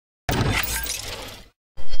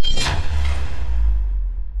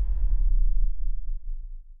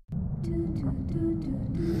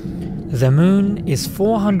The moon is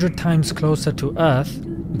 400 times closer to Earth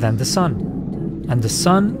than the sun, and the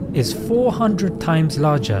sun is 400 times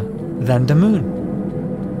larger than the moon.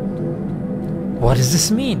 What does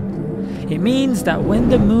this mean? It means that when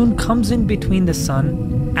the moon comes in between the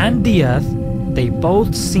sun and the Earth, they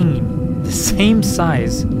both seem the same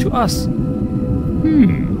size to us.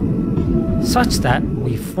 Such that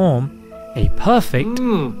we form a perfect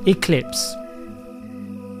eclipse.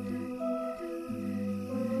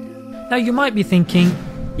 Now you might be thinking,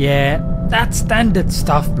 yeah, that's standard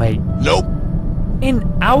stuff, mate. Nope. In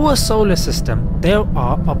our solar system, there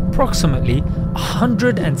are approximately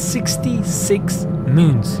 166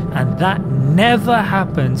 moons, and that never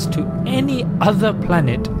happens to any other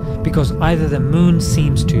planet because either the moon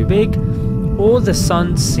seems too big or the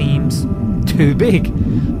sun seems too big.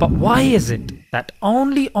 But why is it that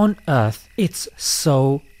only on Earth it's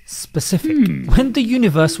so specific? When the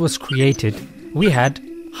universe was created, we had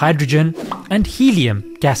hydrogen and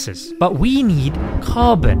helium gases, but we need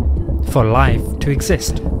carbon for life to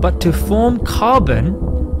exist. But to form carbon,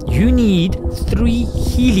 you need 3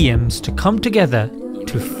 heliums to come together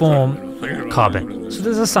to form carbon. So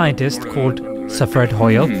there's a scientist called Sir Fred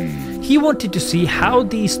Hoyle. He wanted to see how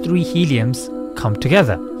these 3 heliums come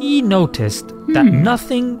together. He noticed that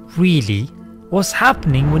nothing really was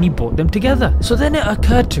happening when he brought them together. So then it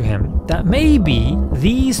occurred to him that maybe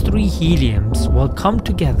these 3 heliums will come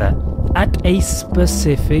together at a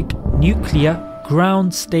specific nuclear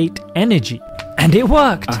ground state energy. And it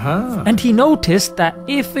worked. And he noticed that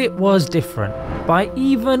if it was different by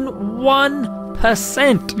even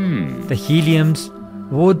 1%, the heliums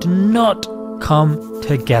would not come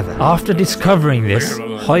together. After discovering this,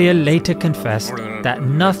 Hoyle later confessed that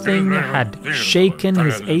nothing had shaken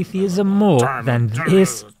his atheism more than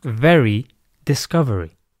this very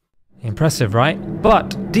discovery. Impressive, right?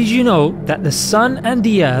 But did you know that the sun and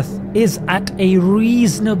the earth is at a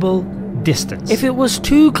reasonable distance? If it was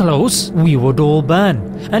too close, we would all burn.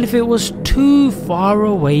 And if it was too far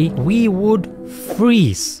away, we would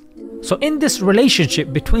freeze. So in this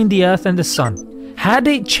relationship between the earth and the sun, had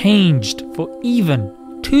it changed for even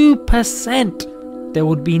 2%, there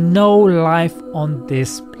would be no life on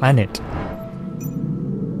this planet.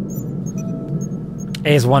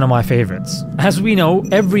 Is one of my favorites. As we know,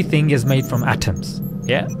 everything is made from atoms.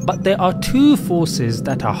 Yeah, but there are 2 forces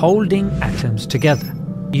that are holding atoms together.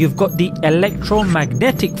 You've got the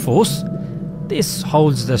electromagnetic force. This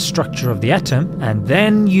holds the structure of the atom, and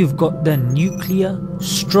then you've got the nuclear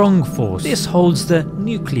strong force. This holds the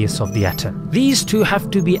nucleus of the atom. These 2 have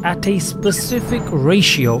to be at a specific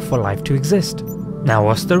ratio for life to exist. Now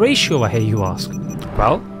what's the ratio, I hear you ask?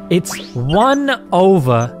 Well, it's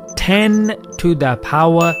 1/10 to the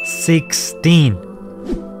power 16.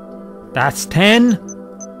 That's 10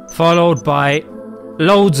 followed by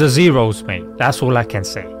loads of zeros, mate. That's all I can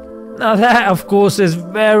say. Now that of course is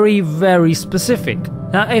very, very specific.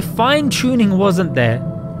 Now if fine tuning wasn't there,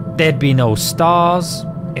 there'd be no stars.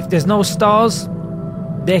 If there's no stars,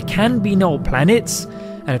 there can be no planets.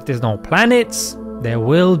 And if there's no planets, there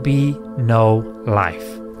will be no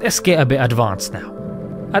life. Let's get a bit advanced now.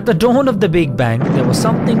 At the dawn of the Big Bang, there was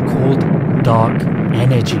something called dark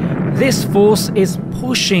energy. This force is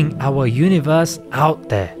pushing our universe out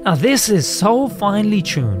there. Now this is so finely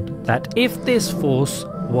tuned that if this force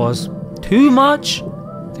was too much,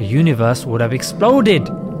 the universe would have exploded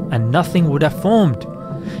and nothing would have formed.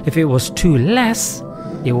 If it was too less,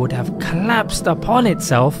 it would have collapsed upon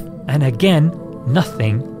itself and again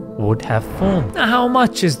nothing would have formed. Now how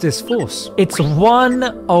much is this force? It's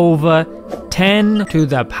 1/10 to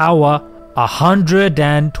the power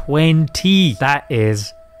 120. That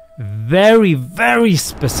is very, very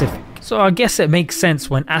specific. So I guess it makes sense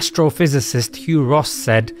when astrophysicist Hugh Ross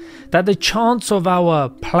said that the chance of our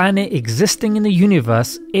planet existing in the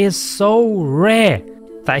universe is so rare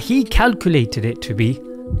that he calculated it to be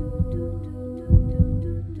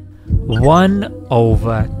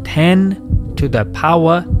 1/10 to the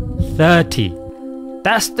power 30.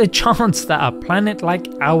 That's the chance that a planet like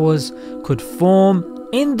ours could form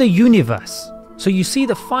in the universe. So you see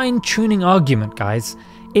the fine-tuning argument, guys.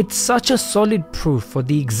 It's such a solid proof for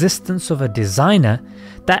the existence of a designer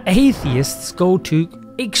that atheists go to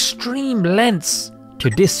extreme lengths to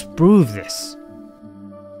disprove this.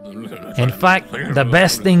 In fact, the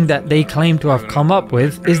best thing that they claim to have come up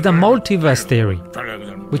with is the multiverse theory,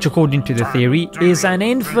 which according to the theory is an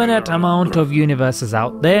infinite amount of universes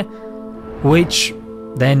out there, which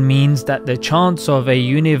then means that the chance of a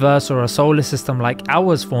universe or a solar system like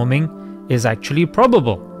ours forming is actually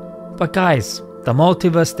probable. But guys, the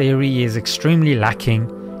multiverse theory is extremely lacking.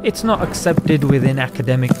 It's not accepted within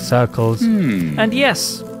academic circles. And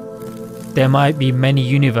yes, There might be many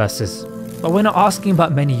universes, but we're not asking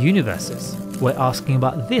about many universes. We're asking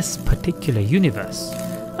about this particular universe.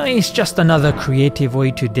 It's just another creative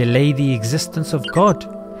way to delay the existence of God.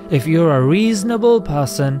 If you're a reasonable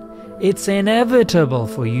person, it's inevitable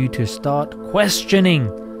for you to start questioning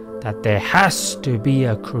that there has to be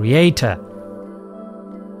a creator.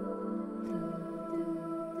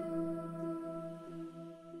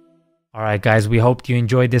 Alright guys, we hope you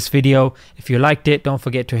enjoyed this video. If you liked it, don't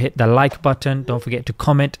forget to hit the like button, don't forget to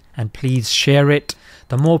comment, and please share it.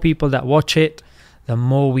 The more people that watch it, the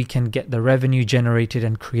more we can get the revenue generated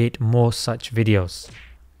and create more such videos.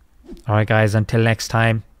 Alright guys, until next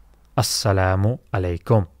time, Assalamu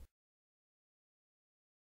alaikum.